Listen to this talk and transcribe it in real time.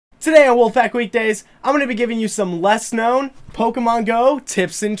Today on Wolf Pack Weekdays, I'm going to be giving you some less known Pokemon Go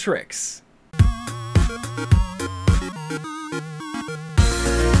tips and tricks.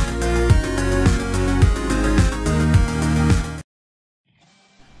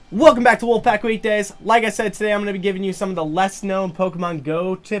 Welcome back to Wolf Pack Weekdays. Like I said, today I'm going to be giving you some of the less known Pokemon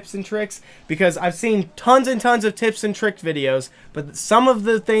Go tips and tricks because I've seen tons and tons of tips and trick videos, but some of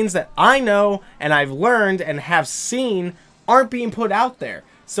the things that I know and I've learned and have seen aren't being put out there.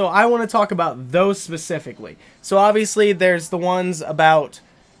 So I want to talk about those specifically. So obviously there's the ones about,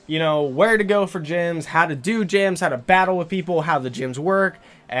 you know, where to go for gyms, how to do gyms, how to battle with people, how the gyms work,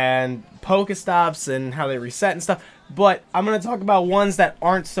 and Pokestops and how they reset and stuff. But I'm going to talk about ones that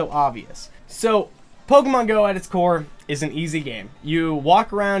aren't so obvious. So Pokemon Go at its core is an easy game. You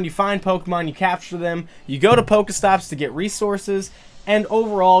walk around, you find Pokemon, you capture them, you go to Pokestops to get resources, and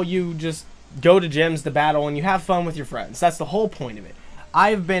overall you just go to gyms to battle and you have fun with your friends. That's the whole point of it.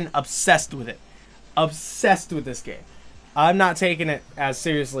 I've been obsessed with it. Obsessed with this game. I'm not taking it as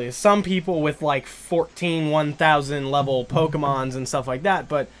seriously as some people with like 1,000 level Pokemons and stuff like that,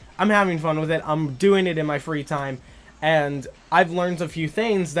 but I'm having fun with it. I'm doing it in my free time, and I've learned a few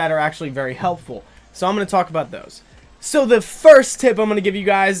things that are actually very helpful. So I'm going to talk about those. So the first tip I'm going to give you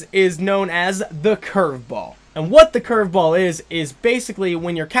guys is known as the curveball. And what the curveball is basically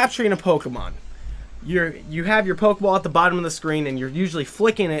when you're capturing a Pokemon, you have your Pokeball at the bottom of the screen and you're usually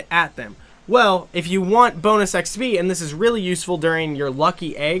flicking it at them. Well, if you want bonus XP, and this is really useful during your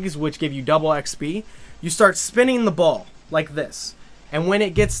lucky eggs, which give you double XP, you start spinning the ball like this. And when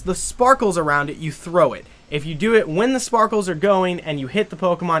it gets the sparkles around it, you throw it. If you do it when the sparkles are going and you hit the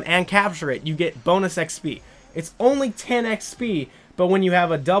Pokemon and capture it, you get bonus XP. It's only 10 XP, but when you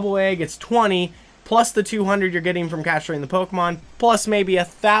have a double egg, it's 20, plus the 200 you're getting from capturing the Pokemon, plus maybe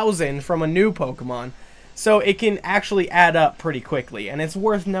 1,000 from a new Pokemon. So it can actually add up pretty quickly, and it's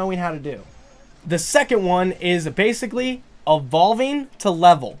worth knowing how to do. The second one is basically evolving to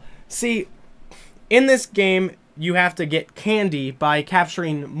level. See, in this game, you have to get candy by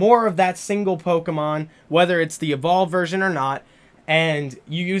capturing more of that single Pokemon, whether it's the evolved version or not, and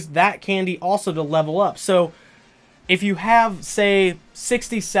you use that candy also to level up. So if you have, say,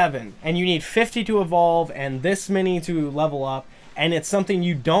 67 and you need 50 to evolve and this many to level up, and it's something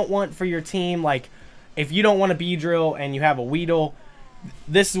you don't want for your team, like if you don't want a Beedrill and you have a Weedle,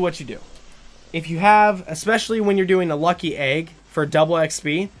 this is what you do. If you have, especially when you're doing a lucky egg for double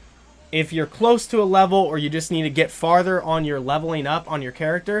XP, if you're close to a level or you just need to get farther on your leveling up on your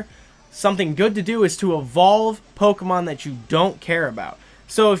character, something good to do is to evolve Pokemon that you don't care about.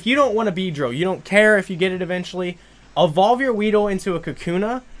 So if you don't want a Beedrill, you don't care if you get it eventually, evolve your Weedle into a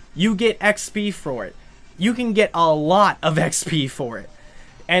Kakuna, you get XP for it. You can get a lot of XP for it.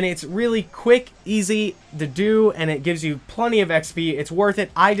 And it's really quick, easy to do, and it gives you plenty of XP. It's worth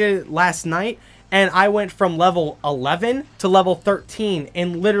it. I did it last night, and I went from level 11 to level 13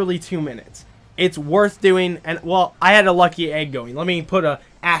 in literally 2 minutes. It's worth doing, and well, I had a lucky egg going. Let me put a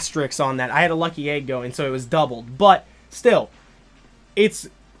asterisk on that. I had a lucky egg going, so it was doubled. But still, it's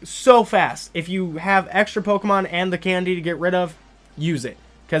so fast. If you have extra Pokemon and the candy to get rid of, use it,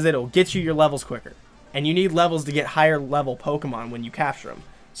 because it'll get you your levels quicker. And you need levels to get higher level Pokemon when you capture them.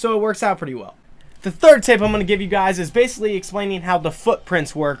 So it works out pretty well. The third tip I'm going to give you guys is basically explaining how the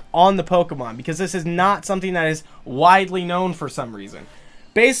footprints work on the Pokemon, because this is not something that is widely known for some reason.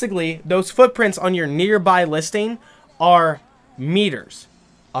 Basically, those footprints on your nearby listing are meters.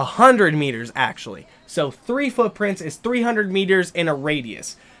 100 meters, actually. So 3 footprints is 300 meters in a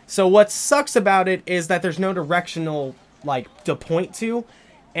radius. So what sucks about it is that there's no directional, like, to point to,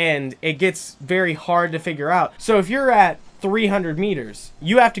 and it gets very hard to figure out. So if you're at 300 meters,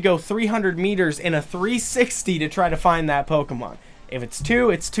 you have to go 300 meters in a 360 to try to find that Pokemon. If it's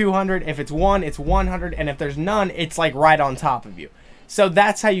 2, it's 200. If it's 1, it's 100. And if there's none, it's like right on top of you. So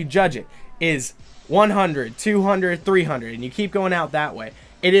that's how you judge it, is 100, 200, 300, and you keep going out that way.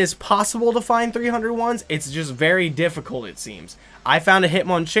 It is possible to find 300 ones. It's just very difficult, it seems. I found a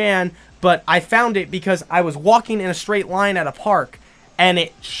Hitmonchan, but I found it because I was walking in a straight line at a park, and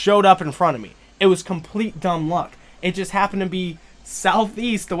it showed up in front of me. It was complete dumb luck. It just happened to be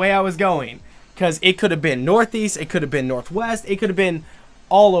southeast the way I was going, because it could have been northeast, it could have been northwest, it could have been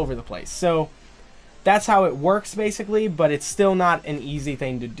all over the place. So that's how it works basically, but it's still not an easy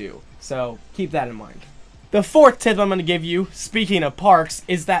thing to do. So keep that in mind. The fourth tip I'm going to give you, speaking of parks,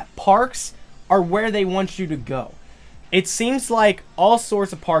 is that parks are where they want you to go. It seems like all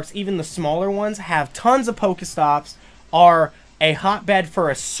sorts of parks, even the smaller ones, have tons of Pokestops, are a hotbed for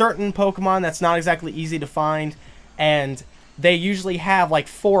a certain Pokemon that's not exactly easy to find, and they usually have like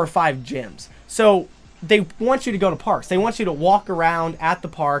 4 or 5 gyms. So they want you to go to parks. They want you to walk around at the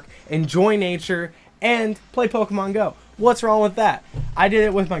park, enjoy nature, and play Pokemon Go. What's wrong with that? I did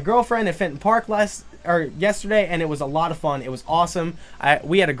it with my girlfriend at Fenton Park yesterday, and it was a lot of fun. It was awesome.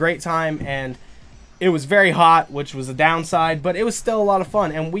 We had a great time, and it was very hot, which was a downside, but it was still a lot of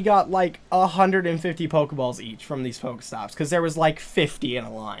fun. And we got like 150 Pokeballs each from these Pokestops because there was like 50 in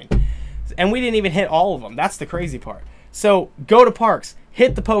a line. And we didn't even hit all of them. That's the crazy part. So go to parks,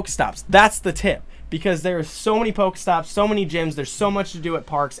 hit the Pokestops. That's the tip, because there are so many Pokestops, so many gyms. There's so much to do at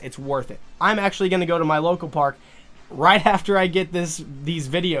parks. It's worth it. I'm actually going to go to my local park right after I get these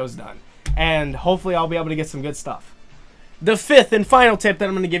videos done. And hopefully I'll be able to get some good stuff. The fifth and final tip that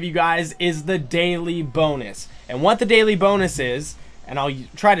I'm going to give you guys is the daily bonus. And what the daily bonus is, and I'll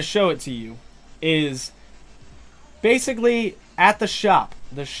try to show it to you, is basically at the shop,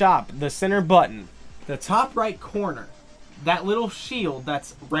 the center button, the top right corner, that little shield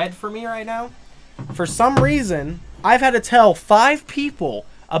that's red for me right now. For some reason, I've had to tell 5 people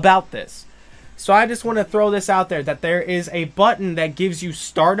about this. So I just want to throw this out there, that there is a button that gives you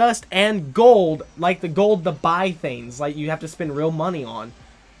Stardust and gold, like the gold to buy things, like you have to spend real money on,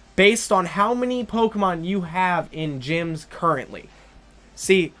 based on how many Pokemon you have in gyms currently.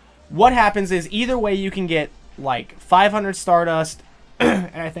 See, what happens is either way you can get like 500 Stardust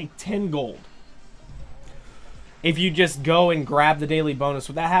and I think 10 gold if you just go and grab the daily bonus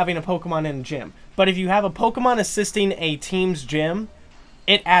without having a Pokemon in a gym. But if you have a Pokemon assisting a team's gym,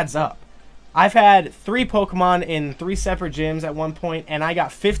 it adds up. I've had 3 Pokemon in 3 separate gyms at one point, and I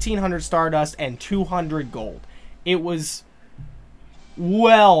got 1,500 Stardust and 200 gold. It was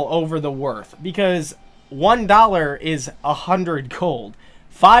well over the worth, because $1 is 100 gold.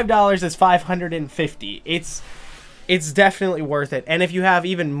 $5 is 550. It's definitely worth it. And if you have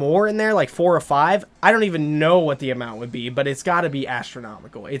even more in there, like 4 or 5, I don't even know what the amount would be, but it's got to be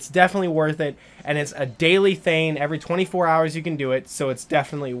astronomical. It's definitely worth it, and it's a daily thing. Every 24 hours you can do it, so it's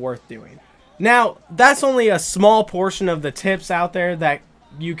definitely worth doing. Now, that's only a small portion of the tips out there that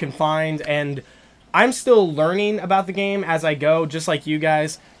you can find, and I'm still learning about the game as I go, just like you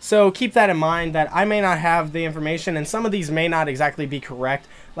guys. So keep that in mind, that I may not have the information, and some of these may not exactly be correct.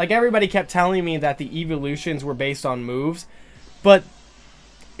 Like, everybody kept telling me that the evolutions were based on moves, but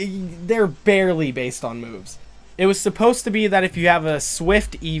they're barely based on moves. It was supposed to be that if you have a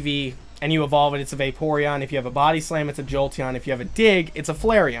Swift Eevee and you evolve it, it's a Vaporeon. If you have a Body Slam, it's a Jolteon. If you have a Dig, it's a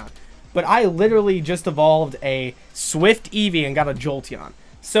Flareon. But I literally just evolved a Swift Eevee and got a Jolteon.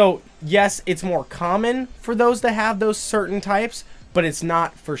 So, yes, it's more common for those to have those certain types, but it's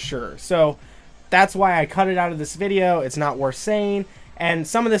not for sure. So, that's why I cut it out of this video. It's not worth saying. And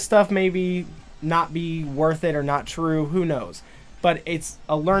some of this stuff may not be worth it or not true. Who knows? But it's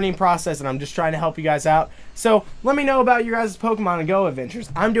a learning process, and I'm just trying to help you guys out. So, let me know about your guys' Pokemon Go adventures.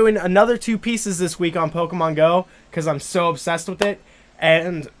 I'm doing another 2 pieces this week on Pokemon Go because I'm so obsessed with it.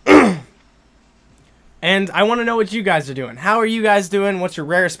 And and I want to know what you guys are doing. How are you guys doing? What's your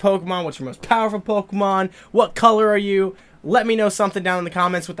rarest Pokemon? What's your most powerful Pokemon? What color are you? Let me know something down in the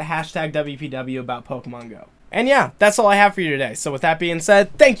comments with the hashtag WPW about Pokemon Go. And yeah, that's all I have for you today. So with that being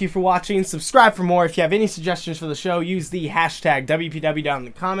said, thank you for watching. Subscribe for more. If you have any suggestions for the show, use the hashtag WPW down in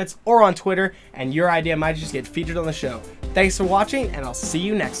the comments or on Twitter, and your idea might just get featured on the show. Thanks for watching, and I'll see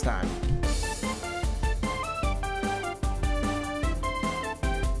you next time.